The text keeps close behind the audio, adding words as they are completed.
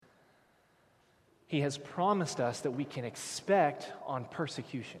He has promised us that we can expect on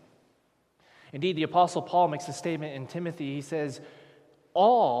persecution. Indeed, the Apostle Paul makes a statement in Timothy. He says,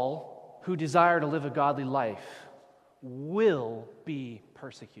 all who desire to live a godly life will be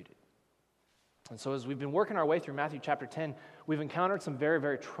persecuted. And so as we've been working our way through Matthew chapter 10, we've encountered some very,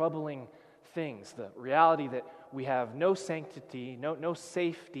 very troubling things. The reality that we have no sanctity, no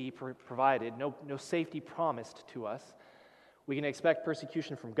safety provided, no safety promised to us. We can expect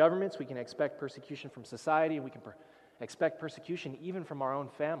persecution from governments, we can expect persecution from society, we can expect persecution even from our own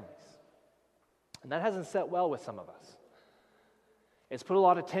families. And that hasn't set well with some of us. It's put a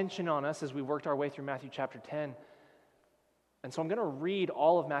lot of tension on us as we worked our way through Matthew chapter 10. And so I'm going to read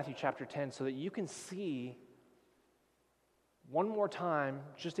all of Matthew chapter 10 so that you can see one more time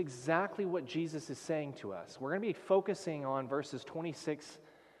just exactly what Jesus is saying to us. We're going to be focusing on verses 36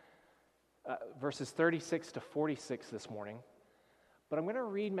 to 46 this morning. But I'm going to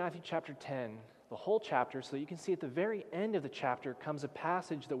read Matthew chapter 10, the whole chapter, so that you can see at the very end of the chapter comes a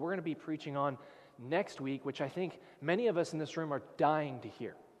passage that we're going to be preaching on next week, which I think many of us in this room are dying to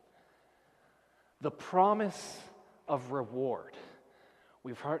hear. The promise of reward.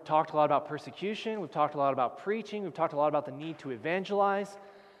 We've talked a lot about persecution, we've talked a lot about preaching, we've talked a lot about the need to evangelize.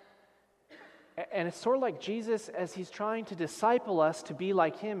 And it's sort of like Jesus, as he's trying to disciple us to be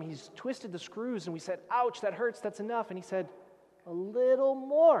like him, he's twisted the screws and we said, ouch, that hurts, that's enough. And he said, a little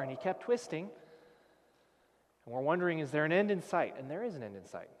more. And he kept twisting. And we're wondering, is there an end in sight? And there is an end in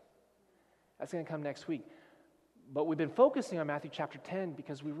sight. That's going to come next week. But we've been focusing on Matthew chapter 10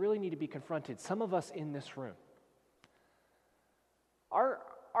 because we really need to be confronted, some of us in this room.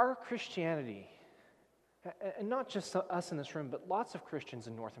 Our Christianity, and not just us in this room, but lots of Christians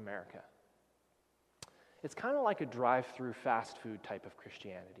in North America, it's kind of like a drive-through fast food type of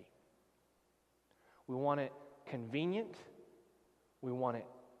Christianity. We want it convenient, we want it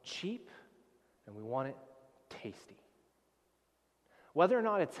cheap, and we want it tasty. Whether or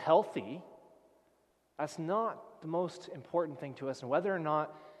not it's healthy, that's not the most important thing to us, and whether or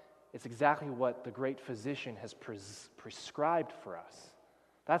not it's exactly what the great physician has prescribed for us,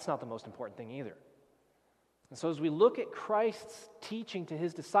 that's not the most important thing either. And so as we look at Christ's teaching to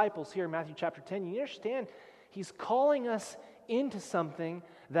his disciples here in Matthew chapter 10, you understand he's calling us into something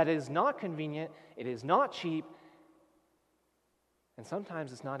that is not convenient, it is not cheap, and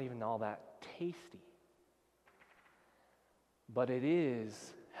sometimes it's not even all that tasty. But it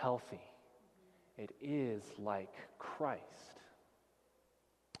is healthy. It is like Christ.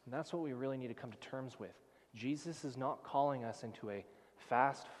 And that's what we really need to come to terms with. Jesus is not calling us into a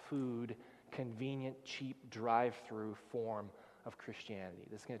fast food, convenient, cheap, drive-through form of Christianity.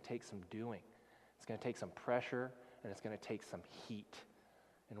 This is going to take some doing. It's going to take some pressure, and it's going to take some heat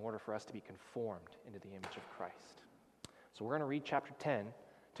in order for us to be conformed into the image of Christ. So we're going to read chapter 10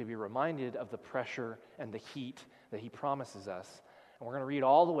 to be reminded of the pressure and the heat that he promises us. And we're going to read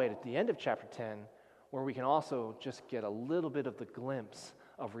all the way to the end of chapter 10, where we can also just get a little bit of the glimpse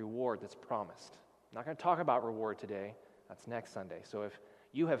of reward that's promised. I'm not going to talk about reward today. That's next Sunday. So if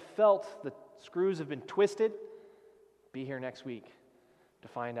you have felt the screws have been twisted, be here next week to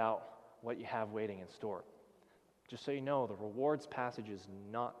find out what you have waiting in store. Just so you know, the rewards passage is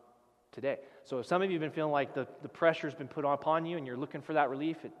not today. So if some of you have been feeling like the pressure's been put upon you and you're looking for that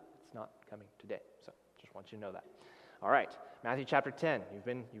relief, it's not coming today. So just want you to know that. All right, Matthew chapter 10.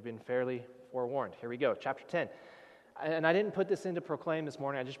 You've been fairly forewarned. Here we go, chapter 10. And I didn't put this into Proclaim this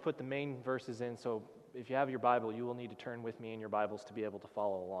morning. I just put the main verses in. So if you have your Bible, you will need to turn with me in your Bibles to be able to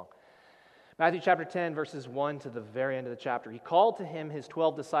follow along. Matthew chapter 10, verses 1 to the very end of the chapter. He called to him his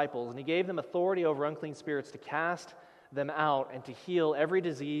 12 disciples, and he gave them authority over unclean spirits to cast them out and to heal every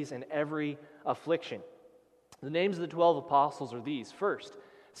disease and every affliction. The names of the 12 apostles are these. First,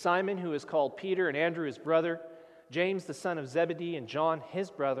 Simon, who is called Peter, and Andrew his brother, James the son of Zebedee, and John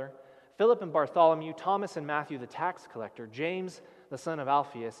his brother, Philip and Bartholomew, Thomas and Matthew the tax collector, James the son of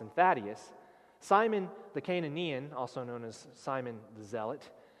Alphaeus and Thaddeus, Simon the Canaanian, also known as Simon the Zealot,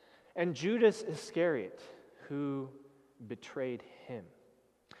 and Judas Iscariot, who betrayed him.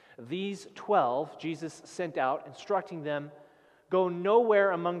 These 12 Jesus sent out, instructing them, "Go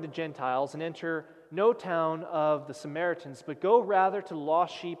nowhere among the Gentiles and enter no town of the Samaritans, but go rather to the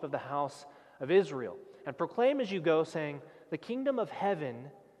lost sheep of the house of Israel, and proclaim as you go, saying, the kingdom of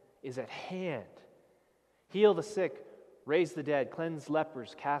heaven is at hand. Heal the sick, raise the dead, cleanse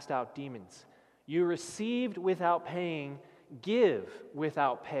lepers, cast out demons. You received without paying, give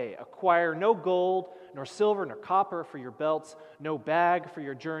without pay. Acquire no gold, nor silver, nor copper for your belts, no bag for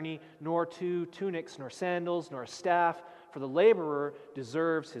your journey, nor 2 tunics, nor sandals, nor a staff, for the laborer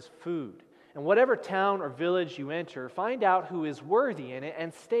deserves his food. And whatever town or village you enter, find out who is worthy in it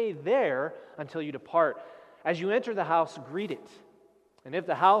and stay there until you depart. As you enter the house, greet it. And if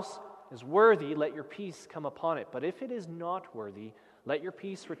the house is worthy, let your peace come upon it. But if it is not worthy, let your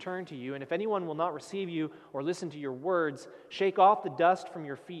peace return to you. And if anyone will not receive you or listen to your words, shake off the dust from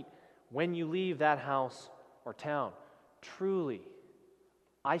your feet when you leave that house or town. Truly,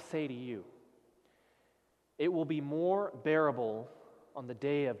 I say to you, it will be more bearable on the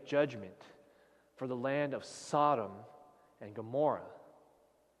day of judgment for the land of Sodom and Gomorrah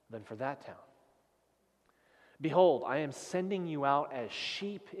than for that town. Behold, I am sending you out as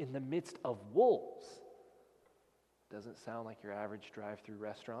sheep in the midst of wolves. Doesn't sound like your average drive-through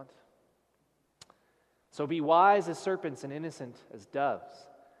restaurant. So be wise as serpents and innocent as doves.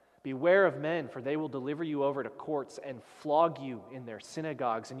 Beware of men, for they will deliver you over to courts and flog you in their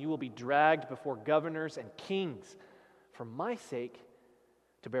synagogues, and you will be dragged before governors and kings for my sake,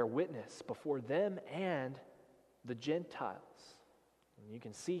 to bear witness before them and the Gentiles. And you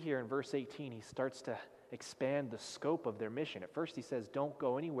can see here in verse 18, he starts to expand the scope of their mission. At first he says, don't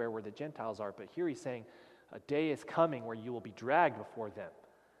go anywhere where the Gentiles are, but here he's saying, a day is coming where you will be dragged before them.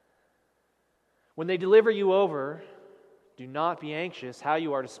 When they deliver you over, do not be anxious how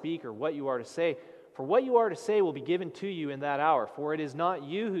you are to speak or what you are to say, for what you are to say will be given to you in that hour. For it is not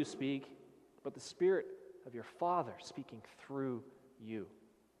you who speak, but the Spirit of your Father speaking through you.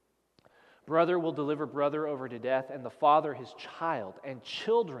 Brother will deliver brother over to death, and the father his child, and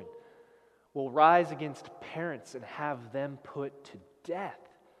children will rise against parents and have them put to death.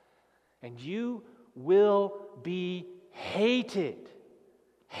 And you will be hated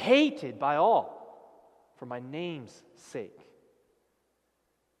by all for my name's sake.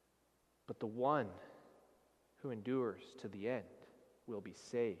 But the one who endures to the end will be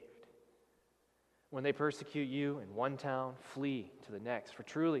saved. When they persecute you in one town, flee to the next. For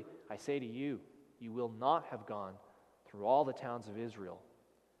truly, I say to you, you will not have gone through all the towns of Israel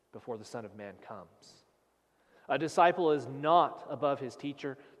before the Son of Man comes. A disciple is not above his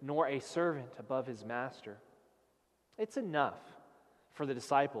teacher, nor a servant above his master. It's enough for the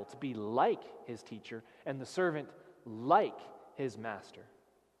disciple to be like his teacher and the servant like his master.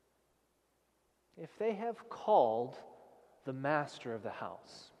 If they have called the master of the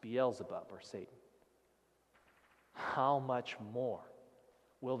house Beelzebub or Satan, how much more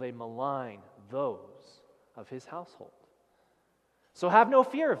will they malign those of his household? So have no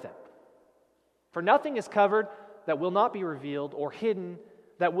fear of them. For nothing is covered that will not be revealed, or hidden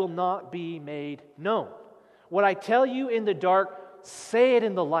that will not be made known. What I tell you in the dark, say it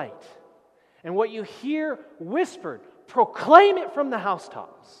in the light. And what you hear whispered, proclaim it from the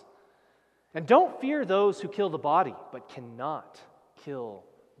housetops. And don't fear those who kill the body, but cannot kill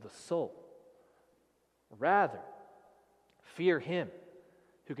the soul. Rather, fear him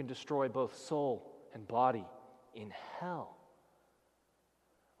who can destroy both soul and body in hell.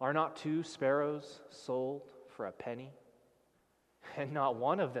 Are not 2 sparrows sold for a penny? And not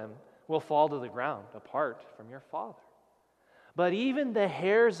one of them will fall to the ground apart from your Father. But even the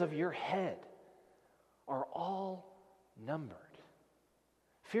hairs of your head are all numbered.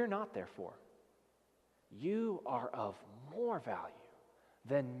 Fear not, therefore. You are of more value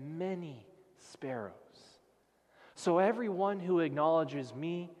than many sparrows. So everyone who acknowledges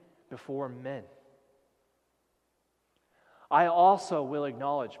me before men, I also will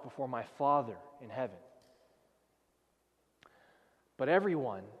acknowledge before my Father in heaven. But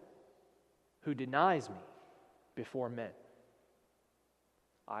everyone who denies me before men,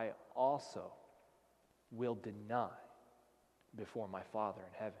 I also will deny before my Father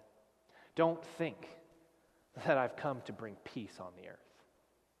in heaven. Don't think that I've come to bring peace on the earth.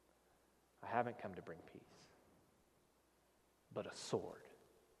 I haven't come to bring peace, but a sword.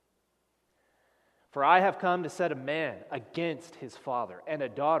 For I have come to set a man against his father, and a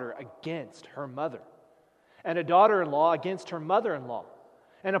daughter against her mother, and a daughter-in-law against her mother-in-law.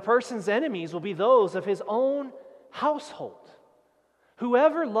 And a person's enemies will be those of his own household.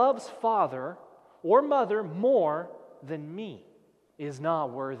 Whoever loves father or mother more than me is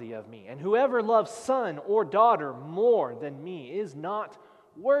not worthy of me. And whoever loves son or daughter more than me is not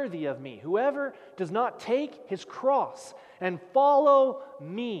worthy of me. Whoever does not take his cross and follow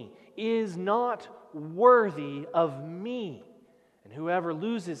me is not worthy of me. And whoever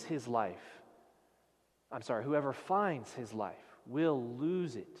finds his life will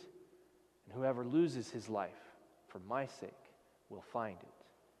lose it. And whoever loses his life for my sake will find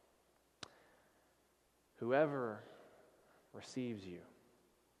it. Whoever receives you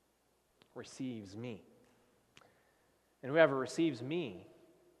receives me. And whoever receives me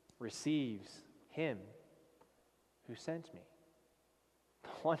receives him who sent me.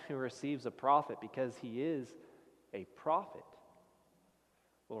 one who receives a prophet because he is a prophet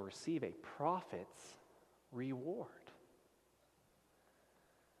will receive a prophet's reward.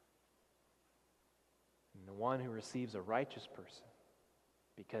 And the one who receives a righteous person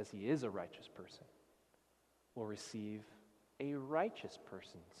because he is a righteous person will receive a righteous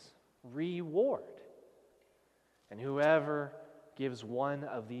person's reward. And whoever gives one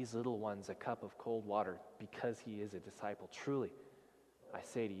of these little ones a cup of cold water because he is a disciple, truly, I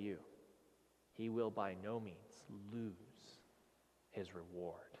say to you, he will by no means lose his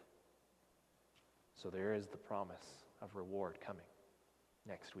reward. So there is the promise of reward coming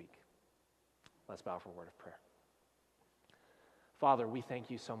next week. Let's bow for a word of prayer. Father, we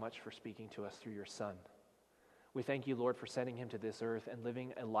thank you so much for speaking to us through your Son. We thank you, Lord, for sending him to this earth and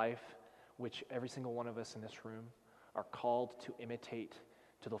living a life which every single one of us in this room are called to imitate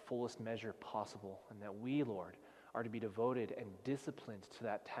to the fullest measure possible, and that we, Lord, are to be devoted and disciplined to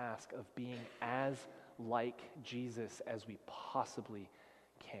that task of being as like Jesus as we possibly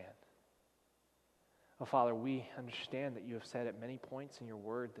can. Oh, Father, we understand that you have said at many points in your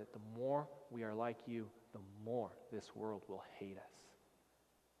word that the more we are like you, the more this world will hate us.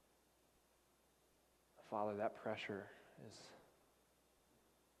 Father, that pressure is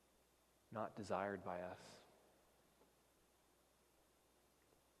not desired by us.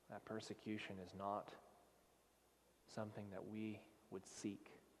 That persecution is not something that we would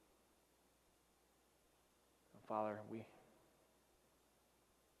seek. Father, we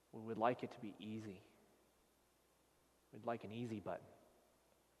would like it to be easy. We'd like an easy button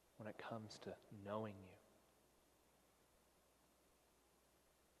when it comes to knowing you.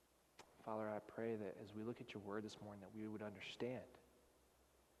 Father, I pray that as we look at your word this morning, that we would understand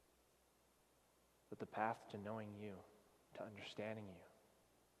that the path to knowing you, to understanding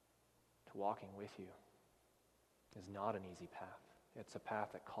you, to walking with you is not an easy path. It's a path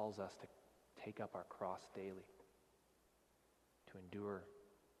that calls us to take up our cross daily, to endure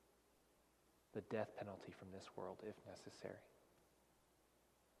the death penalty from this world if necessary,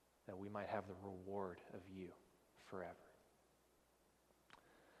 that we might have the reward of you forever.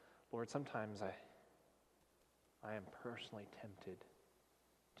 Lord, sometimes I am personally tempted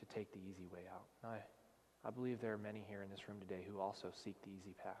to take the easy way out. And I believe there are many here in this room today who also seek the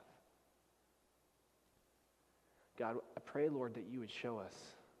easy path. God, I pray, Lord, that you would show us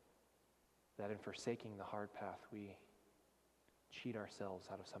that in forsaking the hard path, we cheat ourselves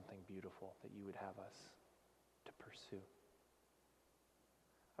out of something beautiful that you would have us to pursue.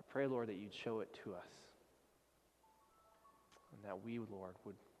 I pray, Lord, that you'd show it to us and that we, Lord,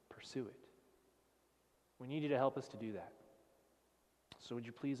 would pursue it. We need you to help us to do that. So would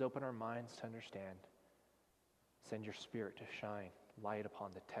you please open our minds to understand, send your Spirit to shine light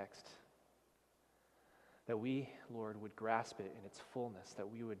upon the text, that we, Lord, would grasp it in its fullness, that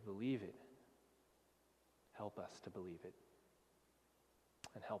we would believe it. Help us to believe it,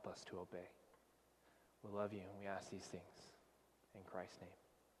 and help us to obey. We love you, and we ask these things in Christ's name.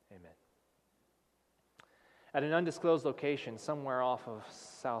 Amen. At an undisclosed location somewhere off of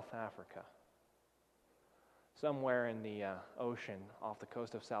South Africa, somewhere in the ocean off the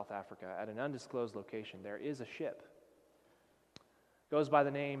coast of South Africa, at an undisclosed location, there is a ship. It goes by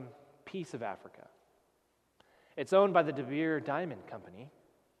the name Peace of Africa. It's owned by the De Beer Diamond Company.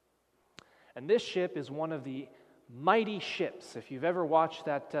 And this ship is one of the mighty ships. If you've ever watched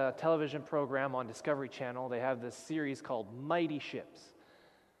that television program on Discovery Channel, they have this series called Mighty Ships.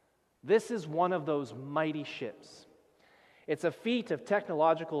 This is one of those mighty ships. It's a feat of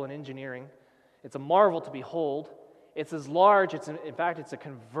technological and engineering. It's a marvel to behold. It's as large, in fact, it's a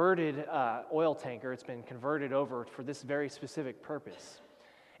converted oil tanker. It's been converted over for this very specific purpose.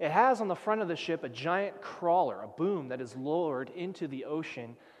 It has on the front of the ship a giant crawler, a boom that is lowered into the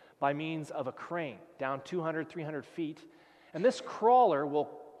ocean by means of a crane down 200, 300 feet. And this crawler will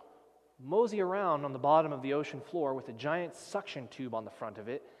mosey around on the bottom of the ocean floor with a giant suction tube on the front of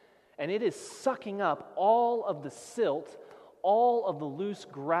it. And it is sucking up all of the silt, all of the loose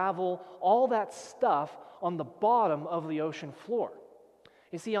gravel, all that stuff on the bottom of the ocean floor.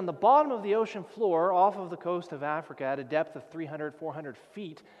 You see, on the bottom of the ocean floor, off of the coast of Africa, at a depth of 300, 400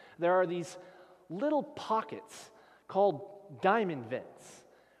 feet, there are these little pockets called diamond vents,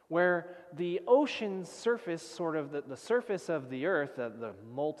 where the ocean surface, sort of the surface of the earth, the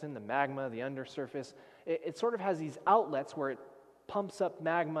molten, the magma, the undersurface, it sort of has these outlets where it pumps up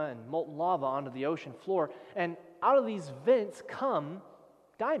magma and molten lava onto the ocean floor, and out of these vents come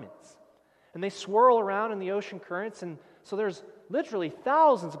diamonds. And they swirl around in the ocean currents, and so there's literally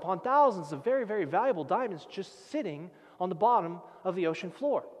thousands upon thousands of very, very valuable diamonds just sitting on the bottom of the ocean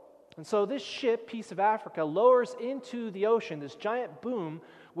floor. And so this ship, Peace of Africa, lowers into the ocean this giant boom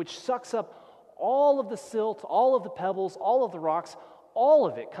which sucks up all of the silt, all of the pebbles, all of the rocks. All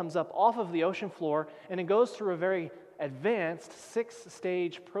of it comes up off of the ocean floor, and it goes through a very advanced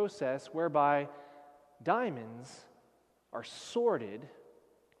 6-stage process whereby diamonds are sorted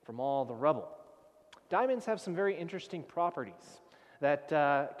from all the rubble. Diamonds have some very interesting properties that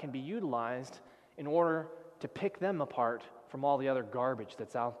can be utilized in order to pick them apart from all the other garbage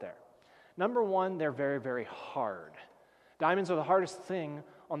that's out there. Number one, they're very, very hard. Diamonds are the hardest thing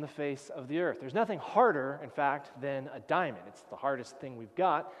on the face of the earth. There's nothing harder, in fact, than a diamond. It's the hardest thing we've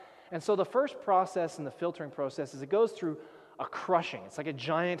got. And so the first process in the filtering process is it goes through a crushing. It's like a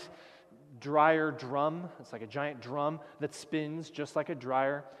giant dryer drum. It's like a giant drum that spins just like a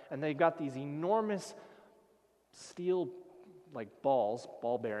dryer. And they've got these enormous steel like balls,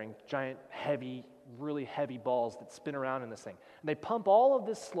 ball bearing, giant heavy, really heavy balls that spin around in this thing. And they pump all of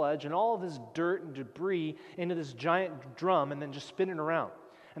this sludge and all of this dirt and debris into this giant drum and then just spin it around.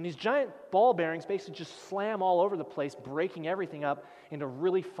 And these giant ball bearings basically just slam all over the place, breaking everything up into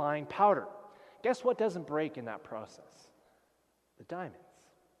really fine powder. Guess what doesn't break in that process? The diamonds.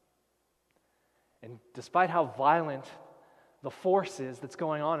 And despite how violent the force is that's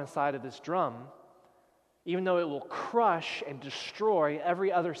going on inside of this drum, even though it will crush and destroy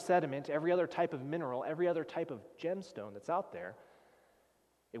every other sediment, every other type of mineral, every other type of gemstone that's out there,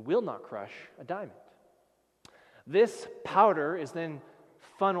 it will not crush a diamond. This powder is then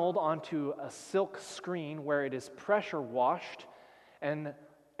funneled onto a silk screen where it is pressure washed, and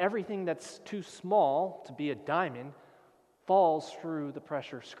everything that's too small to be a diamond falls through the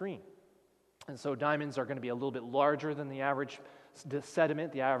pressure screen. And so diamonds are going to be a little bit larger than the average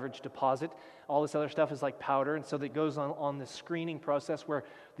sediment, the average deposit. All this other stuff is like powder, and so that goes on this screening process where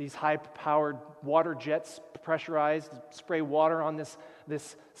these high-powered water jets, pressurized, spray water on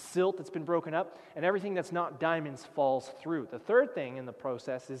this silt that's been broken up, and everything that's not diamonds falls through. The third thing in the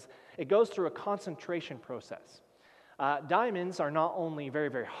process is it goes through a concentration process. Diamonds are not only very,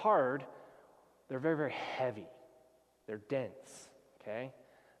 very hard, they're very, very heavy. They're dense, okay?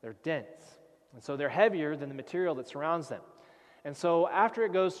 They're dense. And so they're heavier than the material that surrounds them. And so after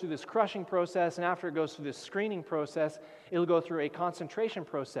it goes through this crushing process and after it goes through this screening process, it'll go through a concentration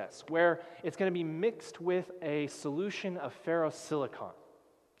process where it's going to be mixed with a solution of ferrosilicon.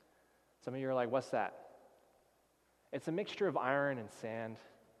 Some of you are like, what's that? It's a mixture of iron and sand.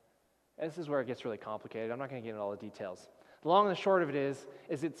 This is where it gets really complicated. I'm not going to get into all the details. The long and the short of it is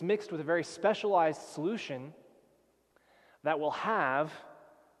it's mixed with a very specialized solution that will have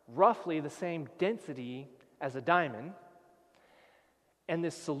roughly the same density as a diamond. And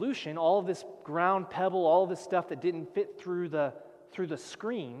this solution, all of this ground pebble, all of this stuff that didn't fit through the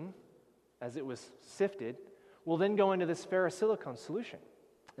screen as it was sifted, will then go into this ferrosilicon solution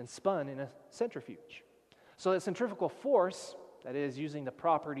and spun in a centrifuge. So that centrifugal force, that is using the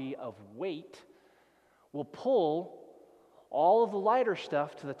property of weight, will pull all of the lighter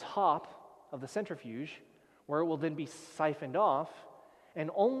stuff to the top of the centrifuge, where it will then be siphoned off, and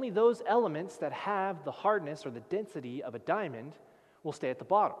only those elements that have the hardness or the density of a diamond will stay at the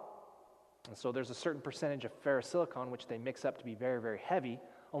bottom. And so there's a certain percentage of ferrosilicon which they mix up to be very, very heavy,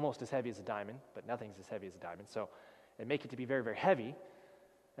 almost as heavy as a diamond, but nothing's as heavy as a diamond. So they make it to be very, very heavy.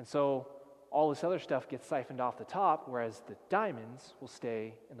 And so all this other stuff gets siphoned off the top, whereas the diamonds will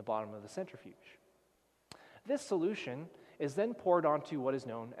stay in the bottom of the centrifuge. This solution is then poured onto what is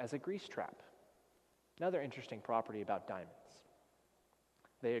known as a grease trap. Another interesting property about diamonds.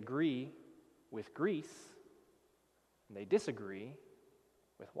 They agree with grease, and they disagree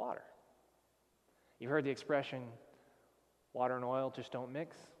with water. You've heard the expression, water and oil just don't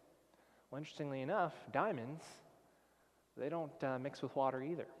mix. Well, interestingly enough, diamonds, they don't mix with water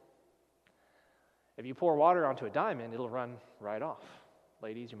either. If you pour water onto a diamond, it'll run right off.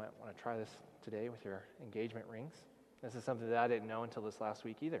 Ladies, you might want to try this today with your engagement rings. This is something that I didn't know until this last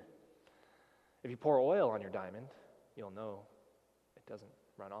week either. If you pour oil on your diamond, you'll know it doesn't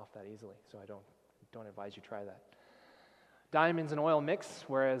run off that easily, so I don't advise you try that. Diamonds and oil mix,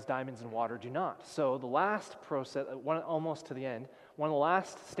 whereas diamonds and water do not. So the last process, almost to the end, one of the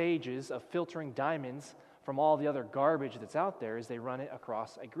last stages of filtering diamonds from all the other garbage that's out there is they run it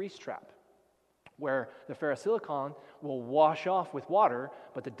across a grease trap, where the ferrosilicon will wash off with water,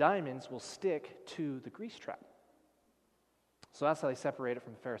 but the diamonds will stick to the grease trap. So that's how they separate it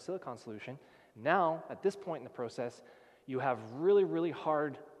from the ferrosilicon solution. Now, at this point in the process, you have really, really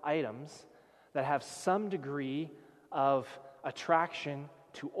hard items that have some degree of attraction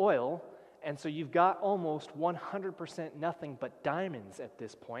to oil, And so you've got almost 100% nothing but diamonds at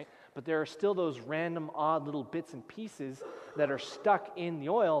this point, but there are still those random odd little bits and pieces that are stuck in the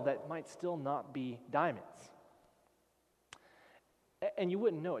oil that might still not be diamonds. And you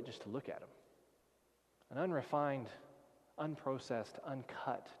wouldn't know it just to look at them. An unrefined, unprocessed,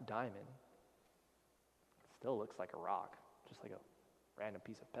 uncut diamond still looks like a rock, just like a random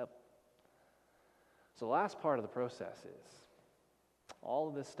piece of pebble. So the last part of the process is all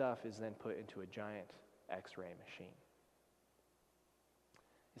of this stuff is then put into a giant X-ray machine.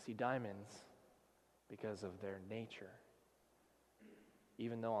 You see, diamonds, because of their nature,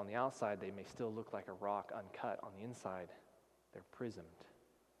 even though on the outside they may still look like a rock uncut, on the inside they're prismed.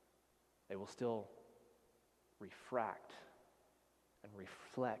 They will still refract and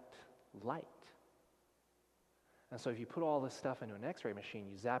reflect light. And so if you put all this stuff into an X-ray machine,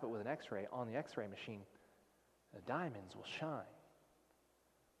 you zap it with an X-ray, on the X-ray machine, the diamonds will shine,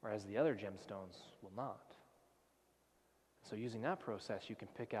 whereas the other gemstones will not. So using that process, you can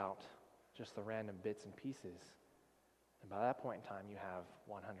pick out just the random bits and pieces, and by that point in time, you have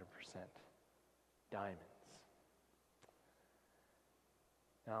 100% diamonds.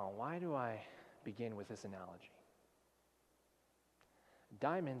 Now, why do I begin with this analogy?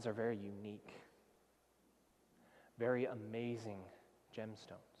 Diamonds are very unique, very amazing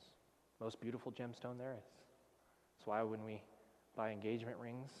gemstones. Most beautiful gemstone there is. That's why when we buy engagement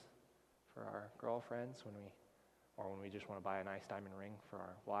rings for our girlfriends, when we just want to buy a nice diamond ring for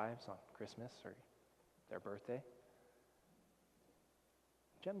our wives on Christmas or their birthday,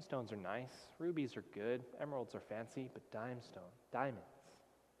 gemstones are nice, rubies are good, emeralds are fancy, but diamonds,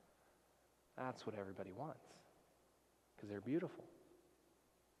 that's what everybody wants because they're beautiful.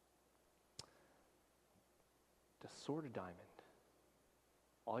 To sort a diamond,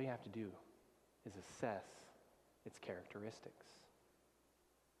 all you have to do is assess its characteristics.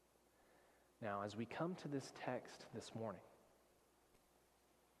 Now, as we come to this text this morning,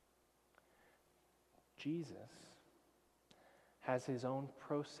 Jesus has his own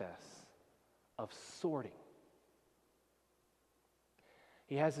process of sorting.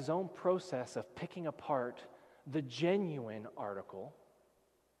 He has his own process of picking apart the genuine article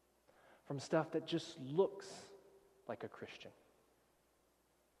from stuff that just looks like a Christian.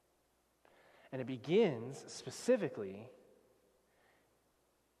 And it begins specifically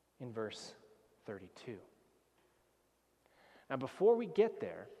in verse 32. Now, before we get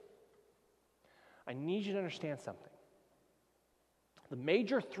there, I need you to understand something. The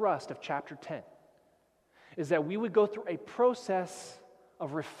major thrust of chapter 10 is that we would go through a process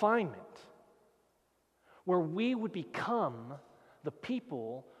of refinement where we would become the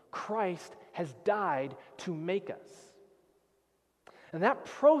people Christ has died to make us. And that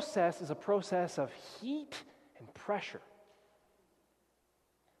process is a process of heat and pressure.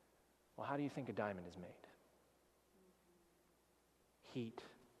 Well, how do you think a diamond is made? Heat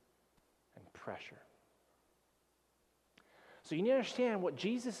and pressure. So you need to understand what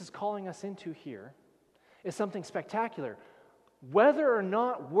Jesus is calling us into here is something spectacular. Whether or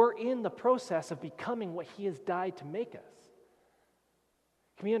not we're in the process of becoming what he has died to make us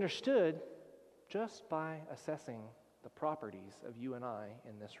can be understood just by assessing the properties of you and I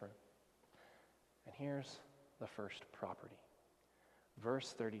in this room. And here's the first property.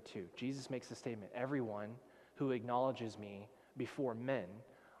 Verse 32, Jesus makes a statement, everyone who acknowledges me before men,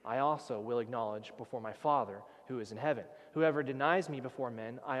 I also will acknowledge before my Father who is in heaven. Whoever denies me before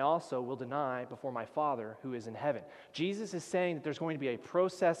men, I also will deny before my Father who is in heaven. Jesus is saying that there's going to be a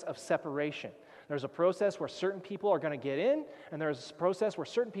process of separation. There's a process where certain people are going to get in, and there's a process where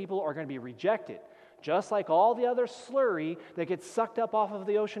certain people are going to be rejected. Just like all the other slurry that gets sucked up off of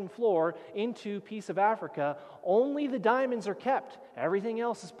the ocean floor into a piece of Africa, only the diamonds are kept. Everything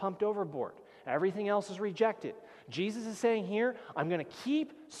else is pumped overboard. Everything else is rejected. Jesus is saying here, I'm going to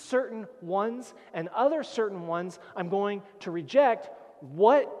keep certain ones, and other certain ones I'm going to reject.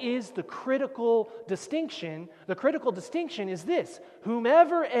 What is the critical distinction? The critical distinction is this: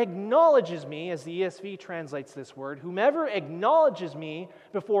 whomever acknowledges me, as the ESV translates this word, whomever acknowledges me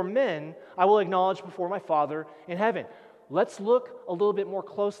before men, I will acknowledge before my Father in heaven. Let's look a little bit more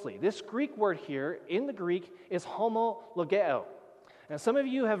closely. This Greek word here, in the Greek, is homologeo. Now, some of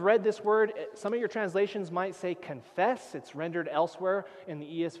you have read this word. Some of your translations might say confess. It's rendered elsewhere in the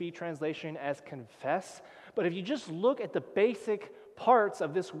ESV translation as confess. But if you just look at the basic parts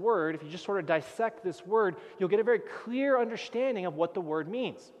of this word, if you just sort of dissect this word, you'll get a very clear understanding of what the word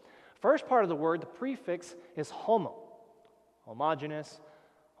means. First part of the word, the prefix is homo, homogeneous,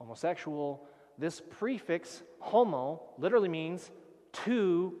 homosexual. This prefix, homo, literally means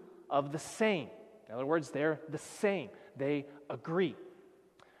two of the same. In other words, they're the same. They agree.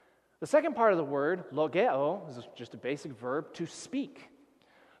 The second part of the word, logeo, is just a basic verb, to speak.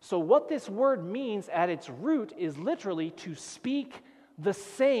 So what this word means at its root is literally to speak the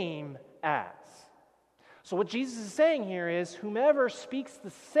same as. So what Jesus is saying here is, whomever speaks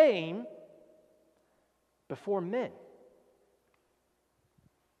the same before men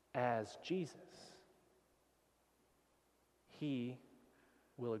as Jesus, he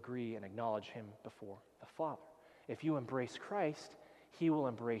will agree and acknowledge him before the Father. If you embrace Christ, he will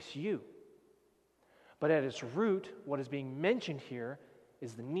embrace you. But at its root, what is being mentioned here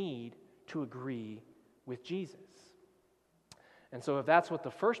is the need to agree with Jesus. And so if that's what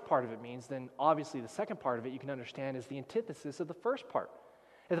the first part of it means, then obviously the second part of it you can understand is the antithesis of the first part.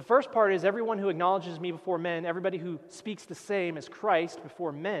 If the first part is everyone who acknowledges me before men, everybody who speaks the same as Christ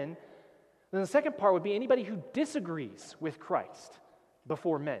before men, then the second part would be anybody who disagrees with Christ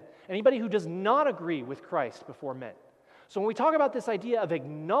before men. Anybody who does not agree with Christ before men. So when we talk about this idea of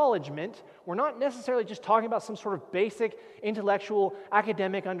acknowledgement, we're not necessarily just talking about some sort of basic intellectual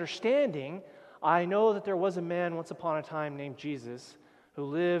academic understanding. I know that there was a man once upon a time named Jesus who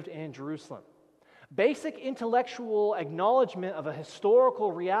lived in Jerusalem. Basic intellectual acknowledgement of a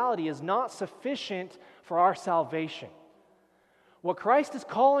historical reality is not sufficient for our salvation. What Christ is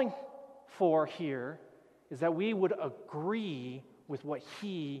calling for here is that we would agree with what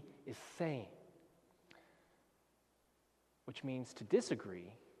he is saying. Which means to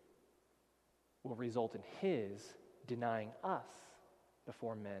disagree will result in his denying us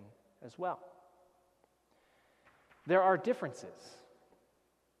before men as well. There are differences.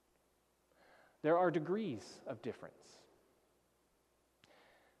 There are degrees of difference.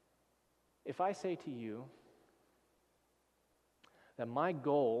 If I say to you that my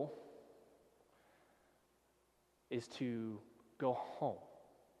goal is to go home,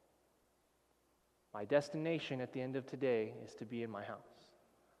 my destination at the end of today is to be in my house.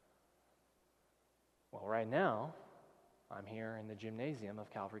 Well, right now, I'm here in the gymnasium of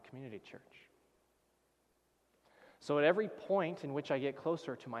Calvary Community Church. So at every point in which I get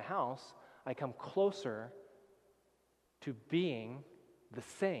closer to my house, I come closer to being the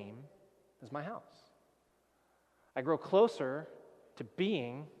same as my house. I grow closer to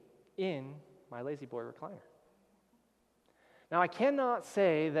being in my La-Z-Boy recliner. Now, I cannot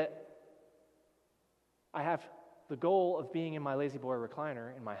say that I have the goal of being in my La-Z-Boy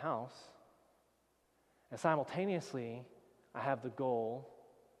recliner in my house, and simultaneously, I have the goal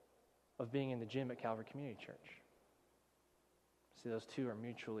of being in the gym at Calvary Community Church. See, those two are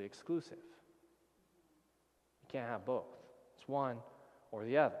mutually exclusive. You can't have both. It's one or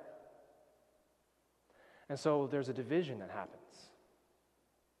the other. And so there's a division that happens.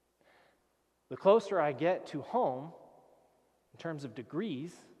 The closer I get to home, in terms of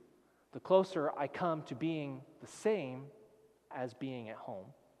degrees, the closer I come to being the same as being at home.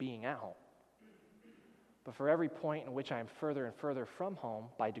 But for every point in which I am further and further from home,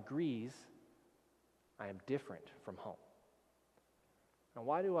 by degrees, I am different from home. Now,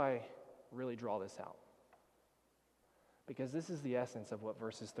 why do I really draw this out? Because this is the essence of what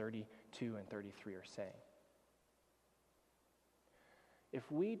verses 32 and 33 are saying. If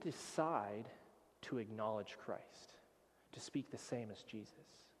we decide to acknowledge Christ, to speak the same as Jesus,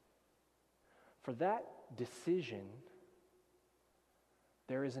 for that decision,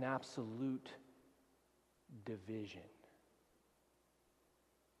 there is an absolute division.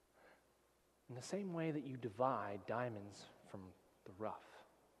 In the same way that you divide diamonds from the rough.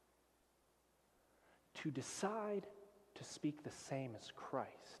 To decide to speak the same as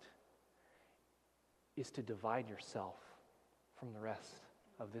Christ is to divide yourself from the rest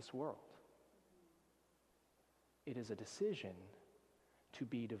of this world. It is a decision to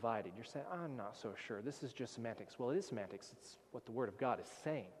be divided. You're saying, I'm not so sure. This is just semantics. Well, it is semantics. It's what the Word of God is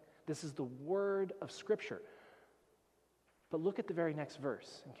saying. This is the word of Scripture. But look at the very next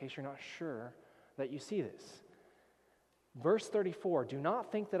verse, in case you're not sure that you see this. Verse 34, do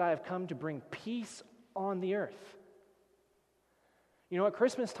not think that I have come to bring peace on the earth. You know, at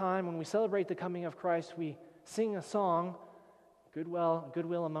Christmas time, when we celebrate the coming of Christ, we sing a song,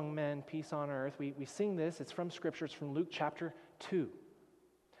 goodwill among men, peace on earth. We sing this. It's from Scripture. It's from Luke chapter 2.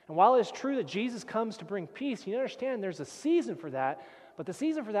 And while it's true that Jesus comes to bring peace, you understand there's a season for that, but the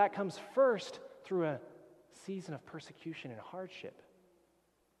season for that comes first through a season of persecution and hardship.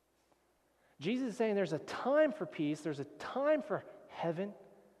 Jesus is saying there's a time for peace, there's a time for heaven,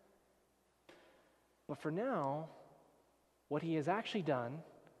 but for now, what he has actually done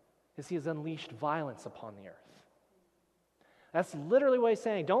is he has unleashed violence upon the earth. That's literally what he's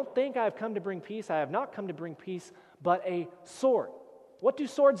saying. Don't think I have come to bring peace. I have not come to bring peace, but a sword. What do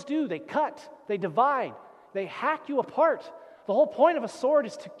swords do? They cut, they divide, they hack you apart. The whole point of a sword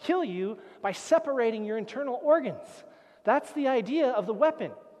is to kill you by separating your internal organs. That's the idea of the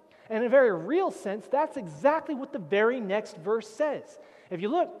weapon. And in a very real sense, that's exactly what the very next verse says. If you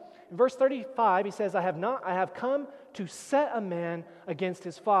look, in verse 35, he says, I have come to set a man against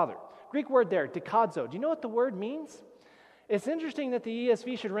his father. Greek word there, dikadzo. Do you know what the word means? It's interesting that the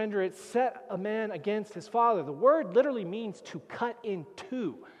ESV should render it, set a man against his father. The word literally means to cut in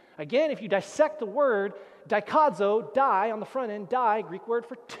two. Again, if you dissect the word, dikadzo, die on the front end, die, Greek word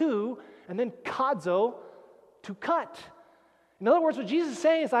for two, and then kadzo, to cut. In other words, what Jesus is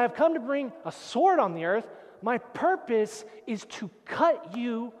saying is, I have come to bring a sword on the earth. My purpose is to cut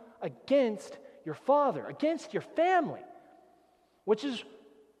you against your father, against your family, which is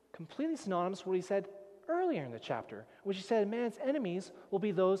completely synonymous with what he said earlier in the chapter, which he said man's enemies will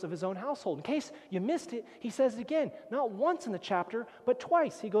be those of his own household. In case you missed it, he says it again, not once in the chapter, but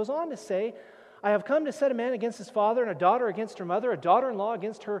twice. He goes on to say, I have come to set a man against his father, and a daughter against her mother, a daughter-in-law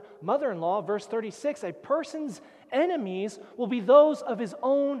against her mother-in-law. Verse 36, a person's enemies will be those of his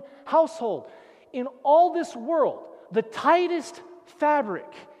own household. In all this world, the tightest fabric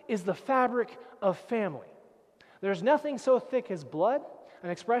is the fabric of family. There's nothing so thick as blood, an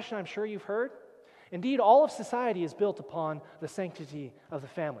expression I'm sure you've heard. Indeed, all of society is built upon the sanctity of the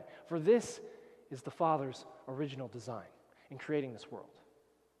family, for this is the Father's original design in creating this world.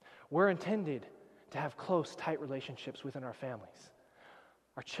 We're intended to have close, tight relationships within our families.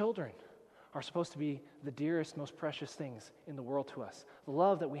 Our children are supposed to be the dearest, most precious things in the world to us. The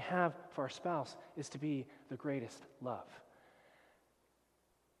love that we have for our spouse is to be the greatest love.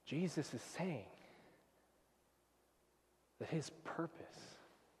 Jesus is saying that his purpose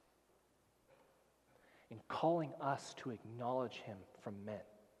in calling us to acknowledge him from men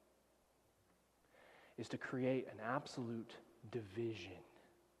is to create an absolute division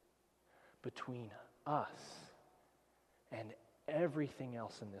between us and everything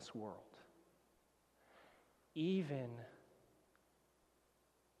else in this world, even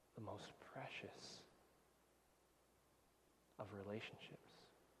the most precious of relationships.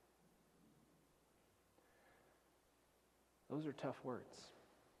 Those are tough words.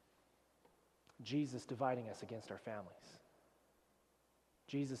 Jesus dividing us against our families.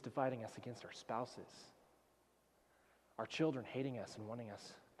 Jesus dividing us against our spouses. Our children hating us and wanting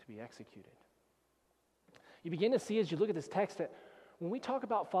us to be executed. You begin to see as you look at this text that when we talk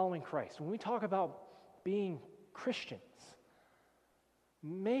about following Christ, when we talk about being Christians,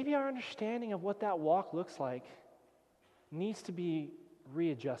 maybe our understanding of what that walk looks like needs to be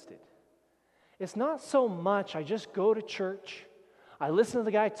readjusted. It's not so much I just go to church, I listen to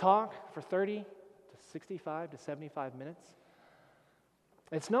the guy talk for 30 to 65 to 75 minutes.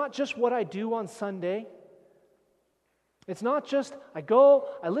 It's not just what I do on Sunday. It's not just I go,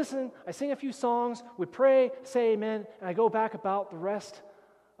 I listen, I sing a few songs, we pray, say amen, and I go back about the rest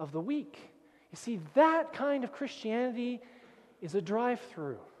of the week. You see, that kind of Christianity is a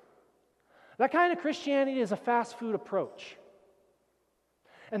drive-through. That kind of Christianity is a fast food approach.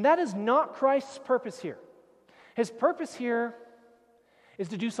 And that is not Christ's purpose here. His purpose here is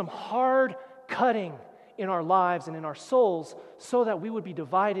to do some hard cutting in our lives and in our souls so that we would be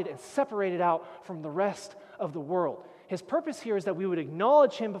divided and separated out from the rest of the world. His purpose here is that we would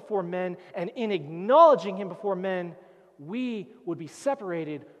acknowledge him before men, and in acknowledging him before men, we would be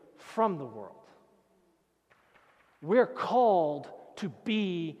separated from the world. We're called to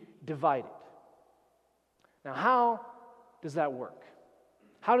be divided. Now, how does that work?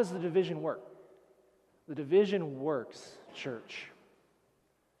 How does the division work? The division works, church,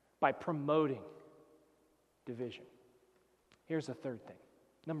 by promoting division. Here's the third thing.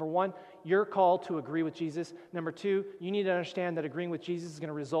 Number one, you're called to agree with Jesus. Number two, you need to understand that agreeing with Jesus is going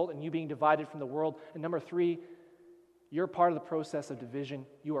to result in you being divided from the world. And number three, you're part of the process of division.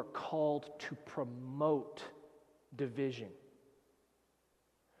 You are called to promote division.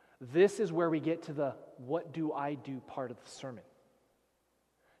 This is where we get to the what do I do part of the sermon.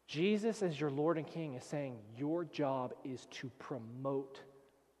 Jesus, as your Lord and King, is saying your job is to promote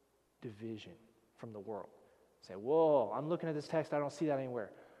division from the world. Say, whoa, I'm looking at this text, I don't see that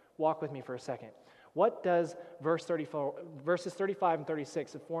anywhere. Walk with me for a second. What does verses 35 and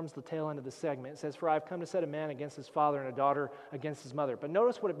 36, it forms the tail end of the segment. It says, for I have come to set a man against his father and a daughter against his mother. But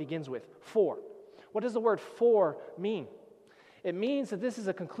notice what it begins with, for. What does the word for mean? It means that this is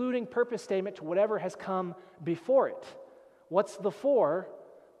a concluding purpose statement to whatever has come before it. What's the for?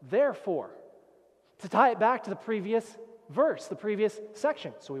 Therefore. To tie it back to the previous verse, the previous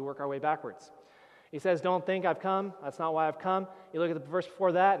section. So we work our way backwards. He says, don't think I've come. That's not why I've come. You look at the verse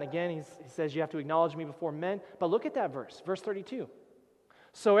before that, and again, he says you have to acknowledge me before men. But look at that verse, verse 32.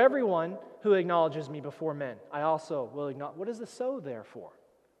 So everyone who acknowledges me before men, I also will acknowledge. What is the so there for?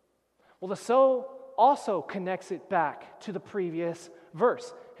 Well, the so also connects it back to the previous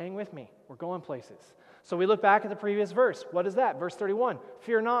verse. Hang with me. We're going places. So we look back at the previous verse. What is that? Verse 31.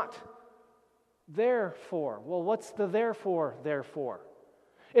 Fear not, therefore. Well, what's the therefore?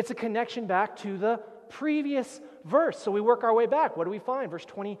 It's a connection back to the previous verse. So we work our way back. What do we find? Verse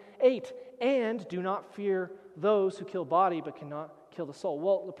 28. And do not fear those who kill body but cannot kill the soul.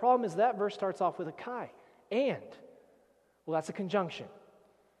 Well, the problem is that verse starts off with a kai. And. Well, that's a conjunction.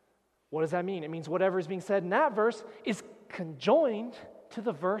 What does that mean? It means whatever is being said in that verse is conjoined to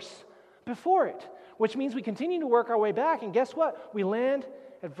the verse before it, which means we continue to work our way back, and guess what? We land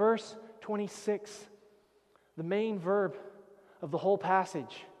at verse 26, the main verb of the whole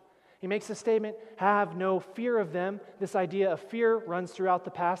passage. He makes the statement, have no fear of them. This idea of fear runs throughout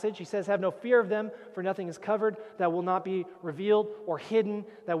the passage. He says, have no fear of them, for nothing is covered that will not be revealed, or hidden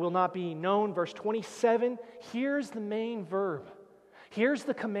that will not be known. Verse 27, here's the main verb. Here's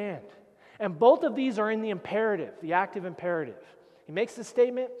the command. And both of these are in the imperative, the active imperative. He makes the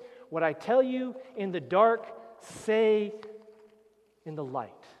statement, what I tell you in the dark, say in the light.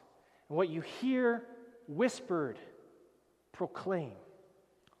 And what you hear whispered, proclaim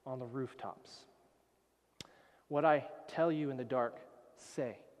on the rooftops. What I tell you in the dark,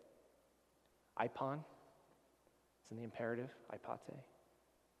 say. Ipon, it's in the imperative, ipate.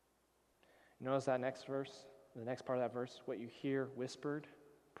 Notice that next verse, the next part of that verse, what you hear whispered,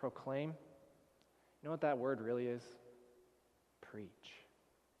 proclaim. You know what that word really is? Preach.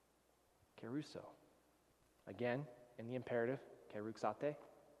 Keruso. Again, in the imperative, keruxate.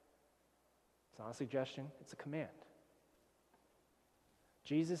 It's not a suggestion, it's a command.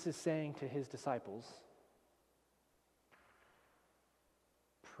 Jesus is saying to his disciples,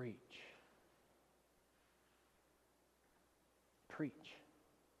 preach. Preach.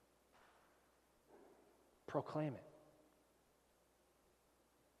 Proclaim it.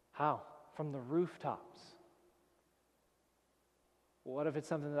 How? From the rooftops. What if it's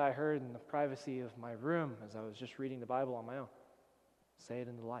something that I heard in the privacy of my room as I was just reading the Bible on my own? Say it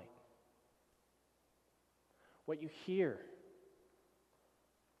in the light. What you hear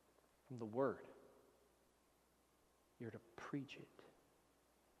from the Word, you're to preach it.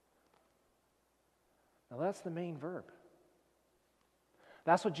 Now that's the main verb.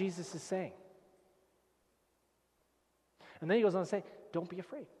 That's what Jesus is saying. And then he goes on to say, don't be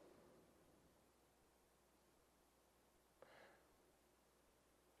afraid.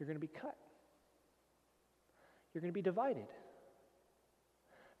 You're going to be cut. You're going to be divided.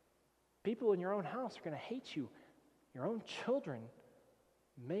 People in your own house are going to hate you. Your own children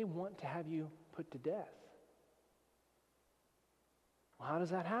may want to have you put to death. Well, how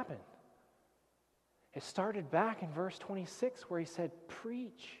does that happen? It started back in verse 26 where he said,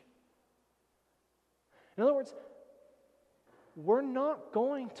 preach. In other words, we're not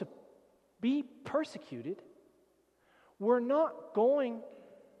going to be persecuted. We're not going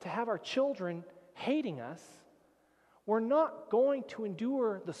to have our children hating us. We're not going to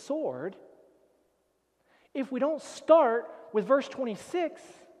endure the sword if we don't start with verse 26,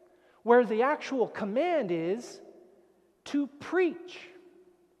 where the actual command is to preach.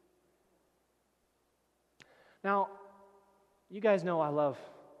 Now, you guys know I love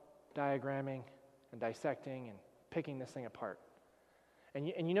diagramming and dissecting and picking this thing apart. And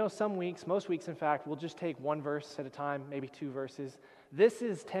you know some weeks, most weeks in fact, we'll just take one verse at a time, maybe two verses. This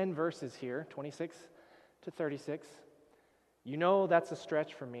is 10 verses here, 26 to 36. You know that's a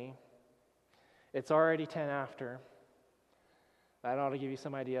stretch for me. It's already 10 after. That ought to give you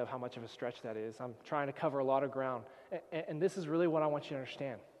some idea of how much of a stretch that is. I'm trying to cover a lot of ground. And this is really what I want you to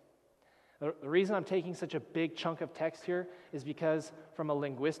understand. The reason I'm taking such a big chunk of text here is because from a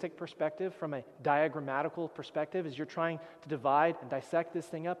linguistic perspective, from a diagrammatical perspective, as you're trying to divide and dissect this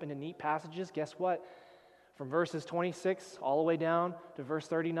thing up into neat passages, guess what? From verses 26 all the way down to verse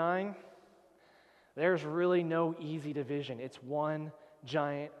 39, there's really no easy division. It's one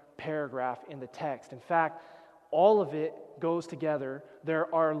giant paragraph in the text. In fact, all of it goes together.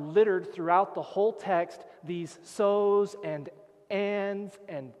 There are littered throughout the whole text these so's and ands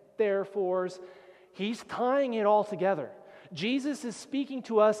and therefores. He's tying it all together. Jesus is speaking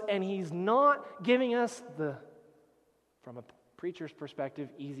to us, and he's not giving us the, from a preacher's perspective,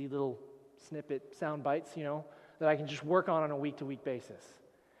 easy little snippet sound bites, that I can just work on a week-to-week basis.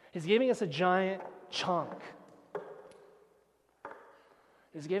 He's giving us a giant chunk.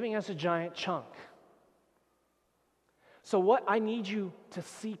 He's giving us a giant chunk. So what I need you to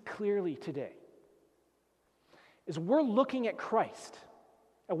see clearly today is we're looking at Christ,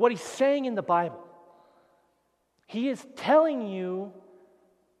 at what he's saying in the Bible. He is telling you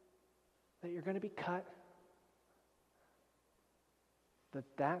that you're going to be cut,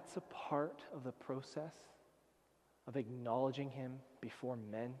 that's a part of the process of acknowledging him before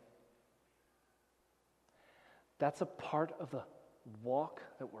men. That's a part of the walk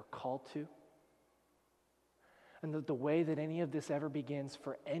that we're called to. And the way that any of this ever begins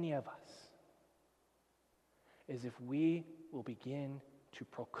for any of us is if we will begin to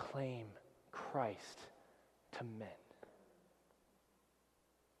proclaim Christ to men.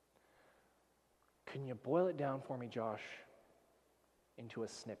 Can you boil it down for me, Josh, into a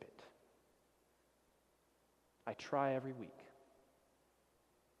snippet? I try every week.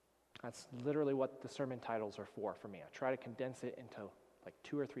 That's literally what the sermon titles are for me. I try to condense it into like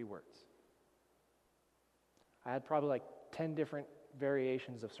 2 or 3 words. I had probably like 10 different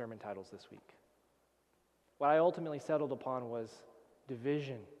variations of sermon titles this week. What I ultimately settled upon was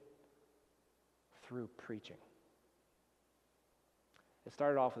division through preaching. It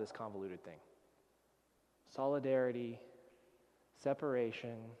started off with this convoluted thing. Solidarity,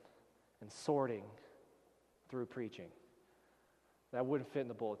 separation, and sorting through preaching. That wouldn't fit in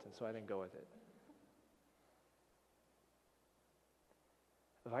the bulletin, so I didn't go with it.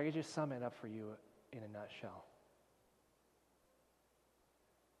 If I could just sum it up for you in a nutshell.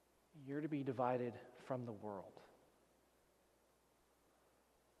 You're to be divided from the world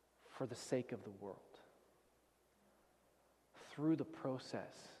for the sake of the world, through the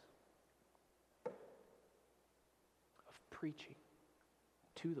process of preaching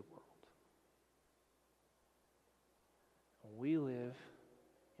to the world. We live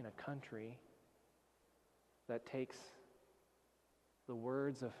in a country that takes the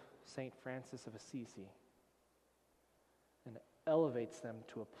words of St. Francis of Assisi and elevates them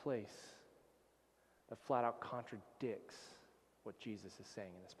to a place that flat out contradicts what Jesus is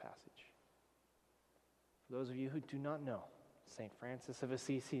saying in this passage. For those of you who do not know, St. Francis of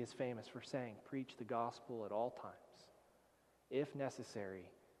Assisi is famous for saying, preach the gospel at all times. If necessary,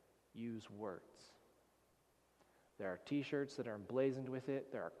 use words. There are t-shirts that are emblazoned with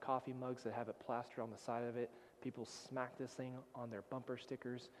it. There are coffee mugs that have it plastered on the side of it. People smack this thing on their bumper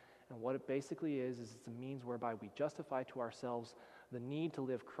stickers. And what it basically is it's a means whereby we justify to ourselves the need to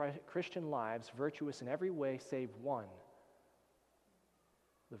live Christian lives, virtuous in every way save one.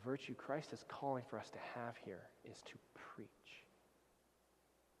 The virtue Christ is calling for us to have here is to preach.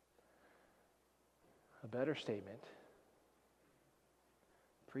 A better statement,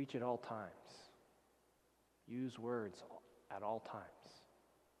 preach at all times. Use words at all times.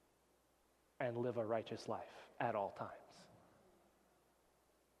 And live a righteous life at all times.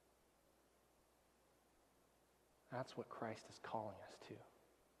 That's what Christ is calling us to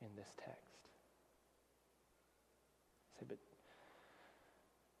in this text. Say, but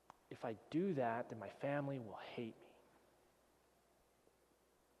if I do that, then my family will hate me.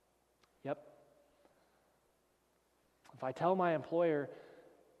 Yep. If I tell my employer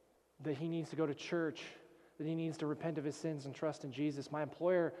that he needs to go to church, that he needs to repent of his sins and trust in Jesus, my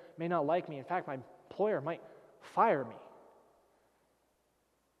employer may not like me. In fact, my employer might fire me.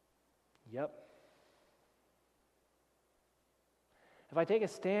 Yep. If I take a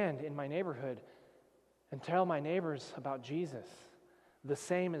stand in my neighborhood and tell my neighbors about Jesus, the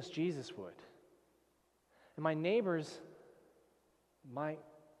same as Jesus would, and my neighbors might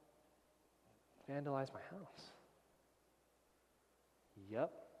vandalize my house.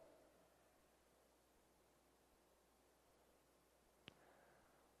 Yep.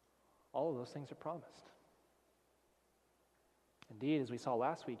 All of those things are promised. Indeed, as we saw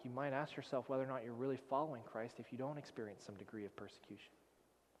last week, you might ask yourself whether or not you're really following Christ if you don't experience some degree of persecution.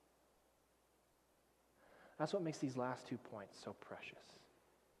 That's what makes these last 2 points so precious.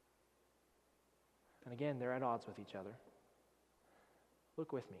 And again, they're at odds with each other.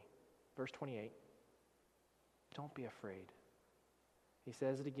 Look with me. Verse 28. Don't be afraid. He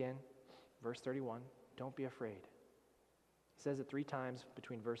says it again. Verse 31. Don't be afraid. He says it 3 times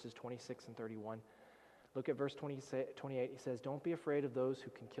between verses 26 and 31. Look at verse 28. He says, don't be afraid of those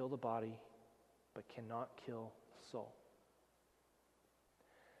who can kill the body, but cannot kill the soul.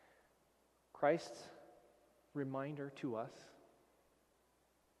 Christ's reminder to us,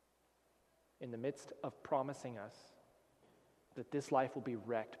 in the midst of promising us that this life will be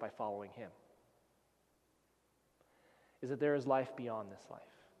wrecked by following him, is that there is life beyond this life.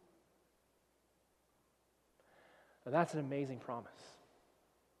 Now that's an amazing promise.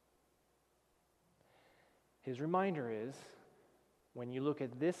 His reminder is, when you look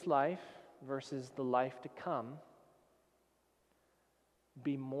at this life versus the life to come,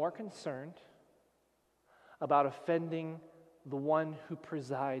 be more concerned about offending the one who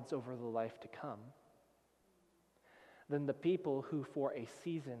presides over the life to come than the people who for a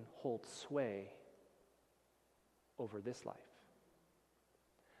season hold sway over this life.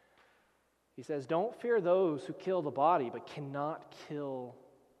 He says, don't fear those who kill the body but cannot kill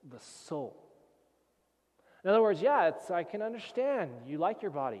the soul. In other words, I can understand you like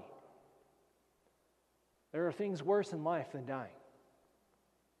your body. There are things worse in life than dying.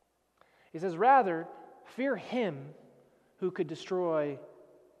 He says, rather, fear him who could destroy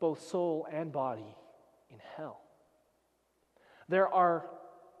both soul and body in hell. There are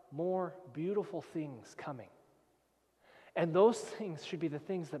more beautiful things coming. And those things should be the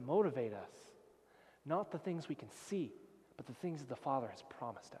things that motivate us, not the things we can see, but the things that the Father has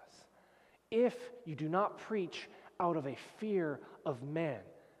promised us. If you do not preach out of a fear of man,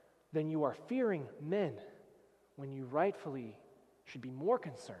 then you are fearing men when you rightfully should be more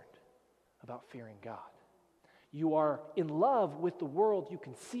concerned about fearing God. You are in love with the world you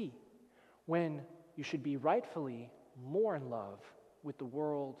can see when you should be rightfully more in love with the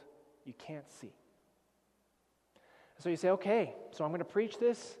world you can't see. So you say, okay, so I'm going to preach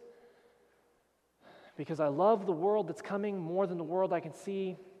this because I love the world that's coming more than the world I can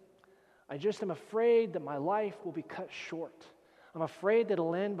see. I just am afraid that my life will be cut short. I'm afraid that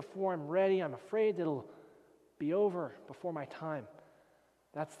it'll end before I'm ready. I'm afraid that it'll be over before my time.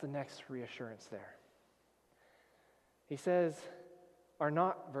 That's the next reassurance there. He says,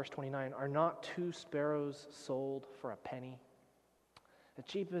 verse 29, are not 2 sparrows sold for a penny? The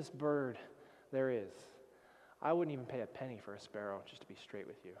cheapest bird there is. I wouldn't even pay a penny for a sparrow, just to be straight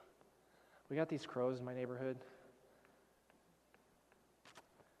with you. We got these crows in my neighborhood.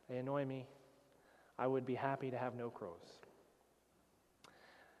 They annoy me. I would be happy to have no crows.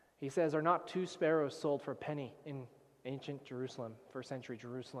 He says, are not 2 sparrows sold for a penny in ancient Jerusalem, first century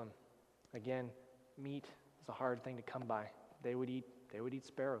Jerusalem? Again, meat is a hard thing to come by. They would eat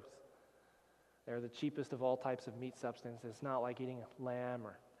sparrows. They're the cheapest of all types of meat substance. It's not like eating lamb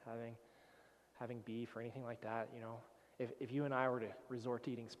or having beef or anything like that. You know, if you and I were to resort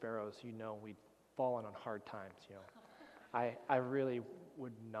to eating sparrows, we'd fallen on hard times. I really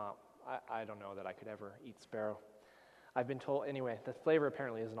would not. I don't know that I could ever eat sparrow. I've been told, anyway, the flavor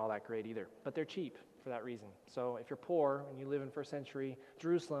apparently isn't all that great either, but they're cheap for that reason. So if you're poor and you live in first century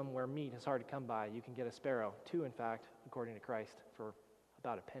Jerusalem where meat is hard to come by, you can get a sparrow, 2 in fact, according to Christ, for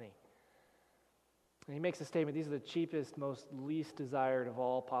about a penny. And he makes a statement, these are the cheapest, most least desired of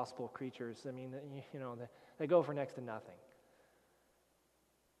all possible creatures. I mean, they go for next to nothing.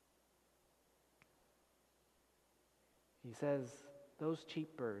 He says, those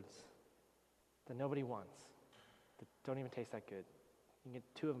cheap birds that nobody wants, that don't even taste that good, you can get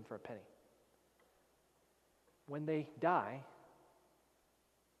 2 of them for a penny. When they die,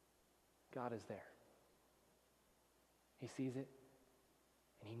 God is there. He sees it,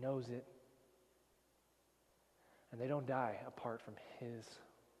 and he knows it, and they don't die apart from his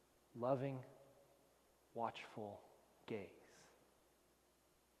loving, watchful gaze.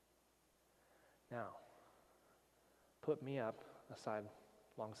 Now, put me up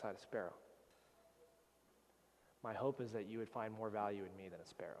alongside a sparrow. My hope is that you would find more value in me than a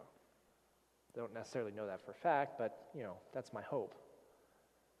sparrow. I don't necessarily know that for a fact, but, that's my hope.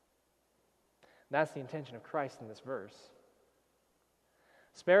 And that's the intention of Christ in this verse.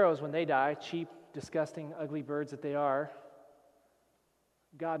 Sparrows, when they die, cheap, disgusting, ugly birds that they are,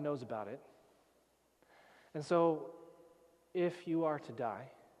 God knows about it. And so, if you are to die,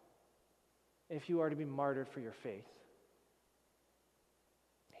 if you are to be martyred for your faith,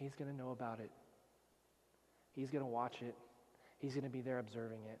 he's going to know about it. He's going to watch it. He's going to be there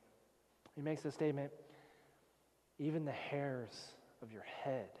observing it. He makes the statement, even the hairs of your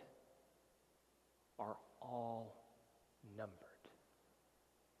head are all numbered.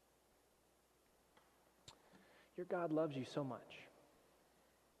 Your God loves you so much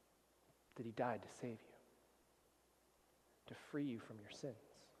that he died to save you, to free you from your sins.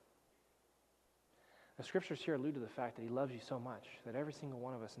 The scriptures here allude to the fact that he loves you so much that every single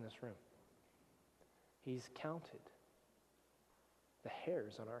one of us in this room, he's counted the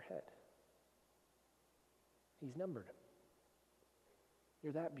hairs on our head. He's numbered them.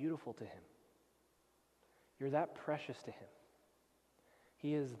 You're that beautiful to him. You're that precious to him.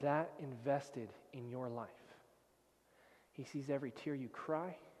 He is that invested in your life. He sees every tear you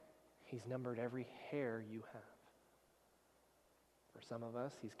cry. He's numbered every hair you have. For some of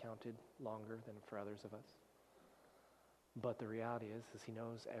us, he's counted longer than for others of us. But the reality is he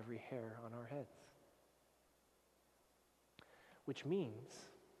knows every hair on our heads. Which means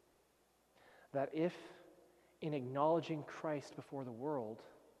that if in acknowledging Christ before the world,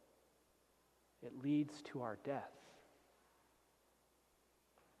 it leads to our death,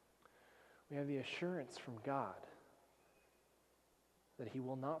 we have the assurance from God that he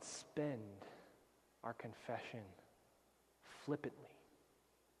will not spend our confession flippantly.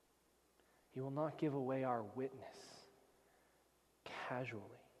 He will not give away our witness casually.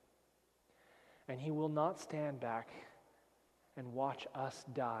 And he will not stand back and watch us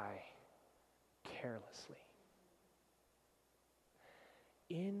die carelessly.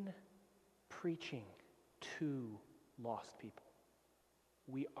 In preaching to lost people,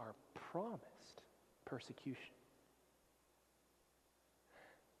 we are promised persecution.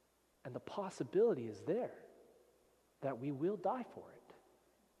 And the possibility is there that we will die for it.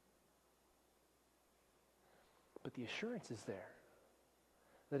 But the assurance is there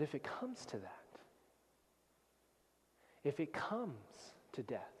that if it comes to that, if it comes to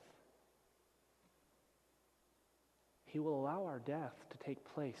death, he will allow our death to take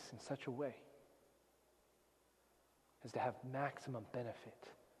place in such a way as to have maximum benefit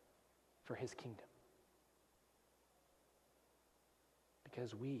for his kingdom.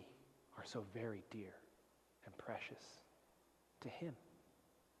 Because we are so very dear and precious to him.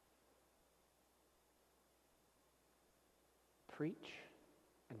 Preach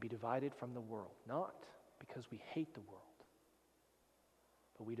and be divided from the world, not because we hate the world,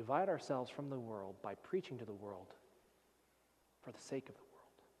 but we divide ourselves from the world by preaching to the world for the sake of the world.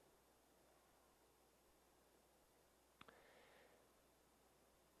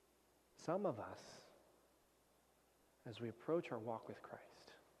 Some of us, as we approach our walk with Christ,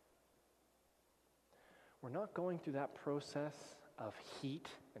 we're not going through that process of heat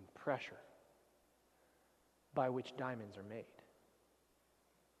and pressure by which diamonds are made.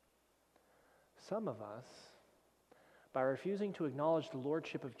 Some of us, by refusing to acknowledge the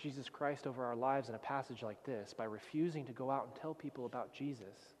lordship of Jesus Christ over our lives in a passage like this, by refusing to go out and tell people about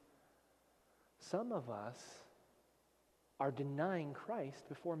Jesus, some of us are denying Christ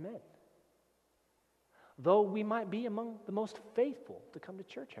before men. Though we might be among the most faithful to come to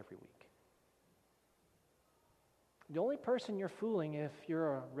church every week. The only person you're fooling if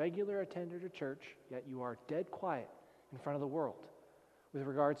you're a regular attender to church, yet you are dead quiet in front of the world with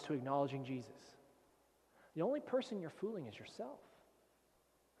regards to acknowledging Jesus. The only person you're fooling is yourself,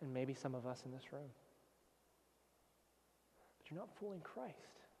 and maybe some of us in this room. But you're not fooling Christ.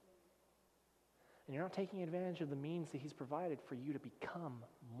 And you're not taking advantage of the means that he's provided for you to become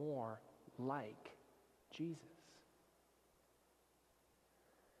more like Jesus.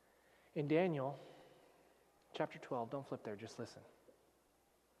 In Daniel chapter 12, don't flip there, just listen.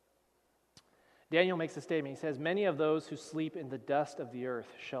 Daniel makes a statement. He says, "Many of those who sleep in the dust of the earth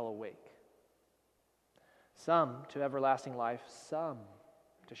shall awake. Some to everlasting life, some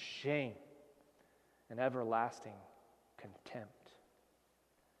to shame and everlasting contempt.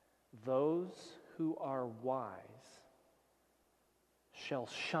 Those who are wise shall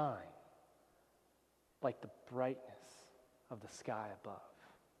shine like the brightness of the sky above,"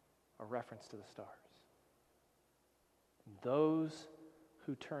 a reference to the stars. "Those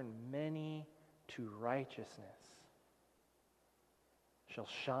who turn many to righteousness shall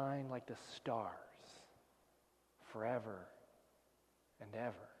shine like the stars forever and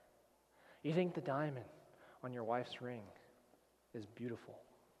ever." You think the diamond on your wife's ring is beautiful?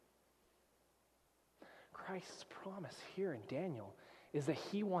 Christ's promise here in Daniel is that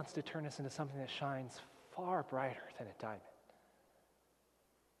he wants to turn us into something that shines far brighter than a diamond.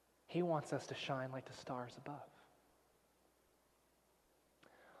 He wants us to shine like the stars above.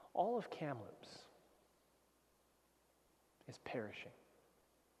 All of Kamloops is perishing.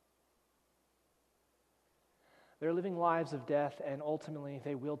 They're living lives of death, and ultimately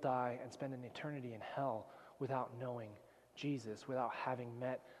they will die and spend an eternity in hell without knowing Jesus, without having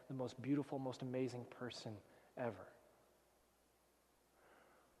met the most beautiful, most amazing person ever.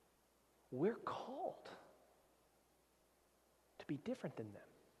 We're called to be different than them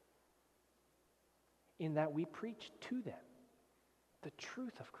in that we preach to them the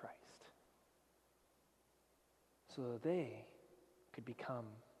truth of Christ so that they could become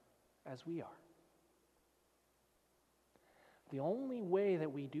as we are. The only way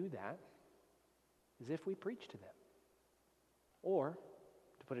that we do that is if we preach to them. Or,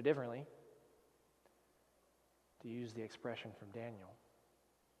 to put it differently, to use the expression from Daniel,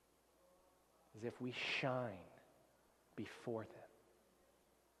 is if we shine before them.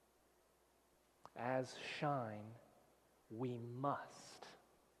 As shine, we must,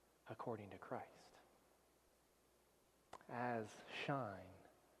 according to Christ. As shine,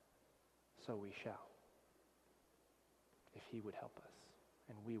 so we shall, if he would help us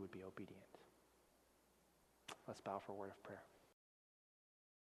and we would be obedient. Let's bow for a word of prayer.